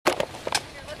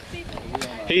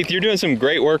Heath, you're doing some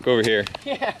great work over here.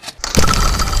 Yeah.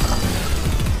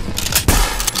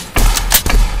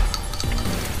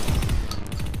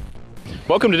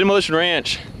 Welcome to Demolition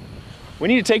Ranch. We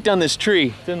need to take down this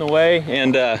tree. It's in the way,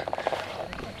 and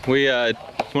we want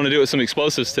to do it with some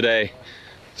explosives today.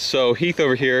 So Heath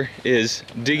over here is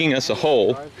digging us a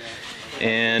hole,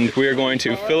 and we are going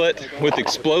to fill it with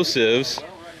explosives.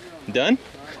 Done?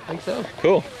 I think so.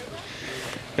 Cool.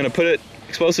 I'm gonna put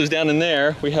explosives down in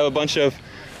there. We have a bunch of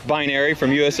binary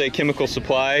from USA Chemical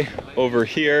Supply over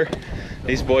here.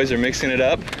 These boys are mixing it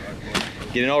up,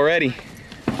 getting it all ready.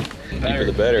 The deeper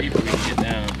the better. Get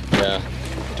down. Yeah,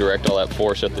 direct all that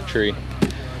force at the tree.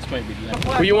 This might be deep.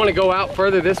 Well, you want to go out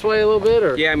further this way a little bit,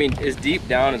 or? Yeah, I mean, as deep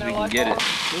down as we can get it.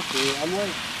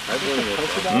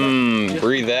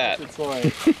 Breathe that.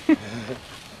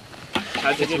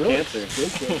 How'd you get cancer?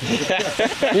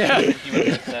 Yeah.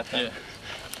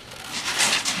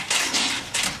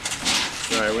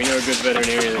 Alright, we know a good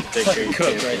veterinarian that's take care of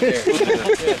Cook right there.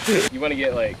 You want to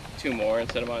get like 2 more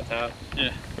instead of on top?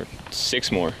 Yeah. Or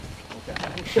 6 more.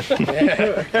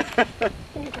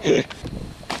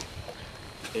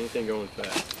 Anything going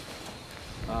fast?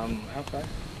 How fast?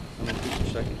 How many feet per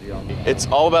second do y'all need? It's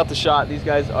all about the shot. These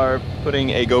guys are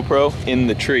putting a GoPro in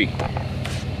the tree,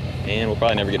 and we'll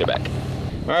probably never get it back.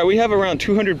 All right, we have around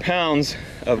 200 pounds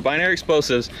of binary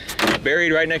explosives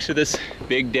buried right next to this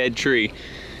big dead tree.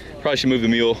 Probably should move the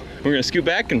mule. We're gonna scoot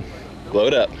back and blow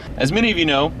it up. As many of you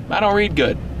know, I don't read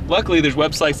good. Luckily, there's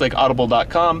websites like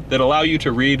audible.com that allow you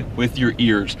to read with your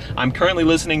ears. I'm currently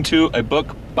listening to a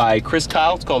book by Chris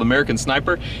Kyle. It's called American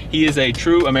Sniper. He is a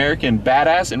true American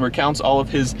badass and recounts all of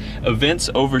his events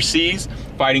overseas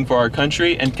fighting for our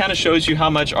country, and kind of shows you how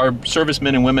much our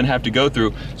servicemen and women have to go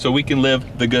through so we can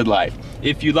live the good life.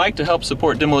 If you'd like to help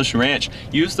support Demolition Ranch,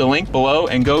 use the link below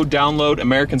and go download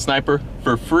American Sniper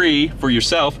for free for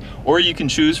yourself, or you can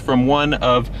choose from one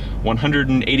of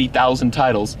 180,000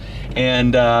 titles,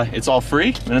 and it's all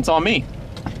free and it's all me.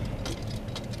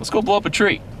 Let's go blow up a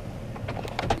tree.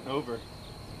 Over.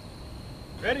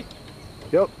 Ready?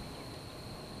 Yep.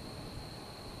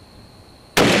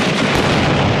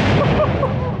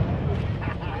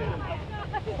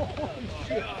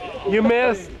 You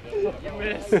missed. You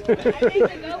missed.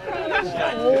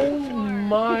 Oh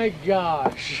my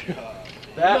gosh.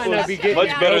 That was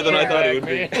much better than I thought it would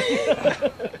be.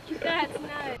 That's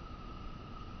nice.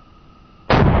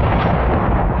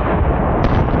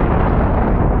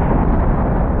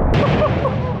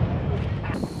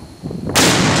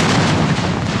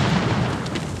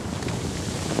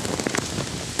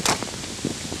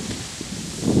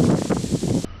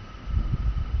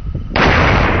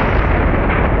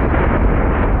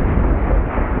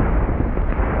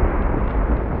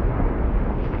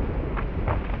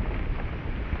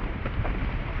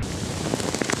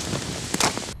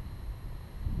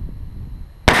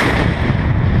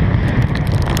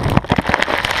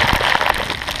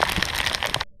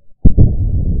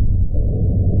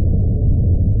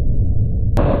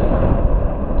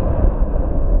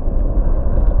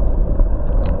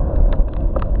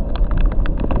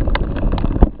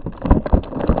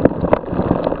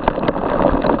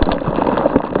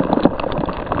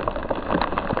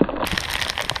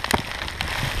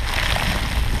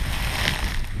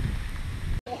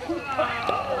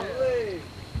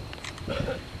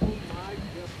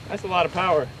 That's a lot of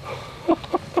power.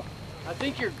 I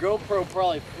think your GoPro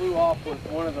probably flew off with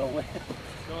one of the limbs.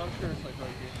 No, I'm sure it's like right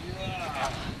here.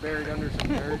 Yeah. Buried under some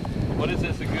dirt. What is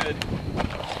this, a good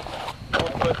 4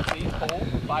 foot deep hole?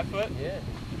 5 foot? Yeah.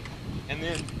 And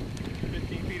then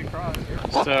 15 feet across.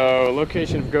 So,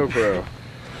 location of GoPro.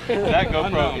 That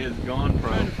GoPro is gone,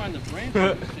 bro. Trying to find the branch.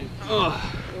 Well,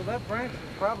 that branch is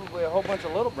probably a whole bunch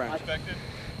of little branches. Perspective?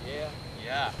 Yeah.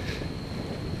 Yeah.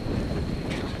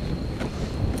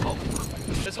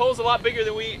 This hole's a lot bigger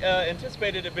than we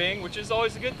anticipated it being, which is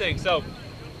always a good thing. So,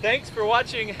 thanks for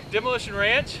watching Demolition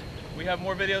Ranch. We have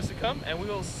more videos to come, and we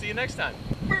will see you next time.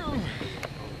 Boom.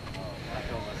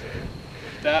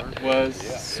 That was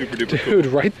super duper cool.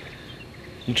 Dude, right?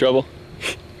 In trouble?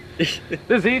 This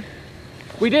is Heath.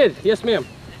 We did. Yes, ma'am.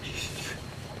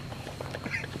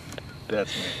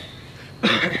 That's me.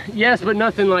 Yes, but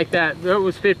nothing like that. That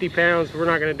was 50 pounds. We're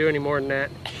not going to do any more than that.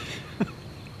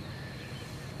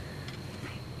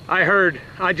 I heard.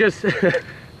 I just...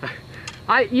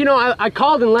 I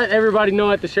called and let everybody know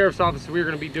at the sheriff's office we were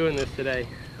going to be doing this today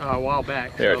a while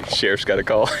back. There, So. the sheriff's got a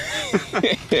call.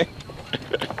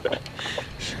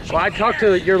 Well, I talked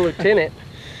to your lieutenant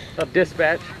of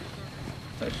dispatch.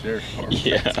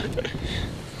 Yeah.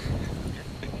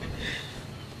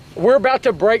 We're about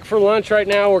to break for lunch right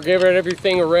now. We're giving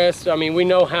everything a rest. I mean, we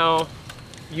know how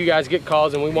you guys get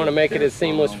calls, and we want to make it as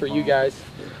seamless for you guys.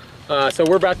 So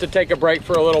we're about to take a break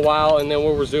for a little while, and then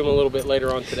we'll resume a little bit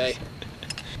later on today.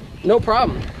 No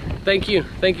problem. Thank you.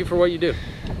 Thank you for what you do.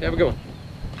 Have a good one.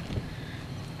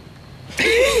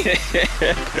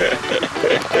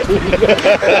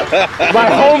 By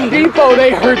Home Depot,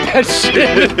 they heard that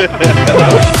shit.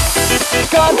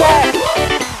 Contact!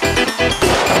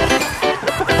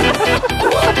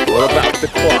 What about the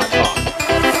quad hawk?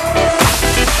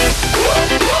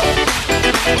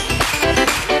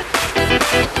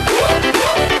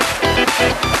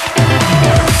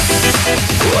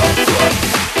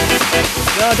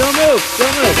 No, don't move,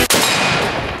 don't move.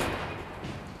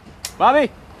 Bobby!